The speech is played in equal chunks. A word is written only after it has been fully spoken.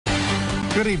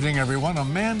Good evening, everyone. A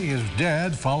man is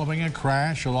dead following a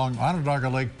crash along Onondaga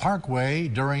Lake Parkway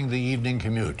during the evening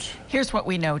commute. Here's what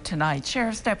we know tonight.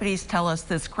 Sheriff's deputies tell us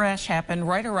this crash happened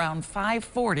right around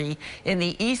 5:40 in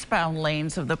the eastbound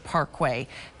lanes of the Parkway.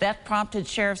 That prompted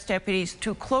sheriff's deputies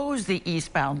to close the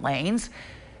eastbound lanes.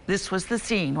 This was the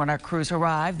scene when our crews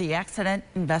arrived. The accident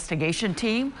investigation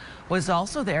team was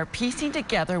also there piecing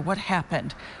together what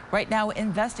happened. Right now,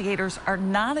 investigators are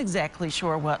not exactly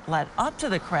sure what led up to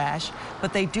the crash,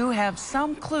 but they do have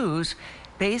some clues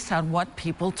based on what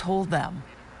people told them.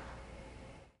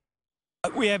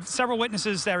 We have several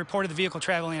witnesses that reported the vehicle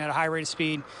traveling at a high rate of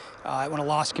speed when it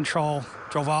lost control,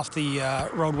 drove off the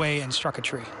roadway and struck a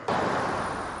tree.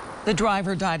 The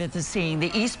driver died at the scene.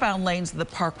 The eastbound lanes of the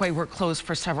Parkway were closed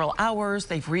for several hours.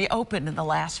 They've reopened in the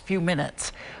last few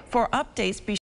minutes. For updates, be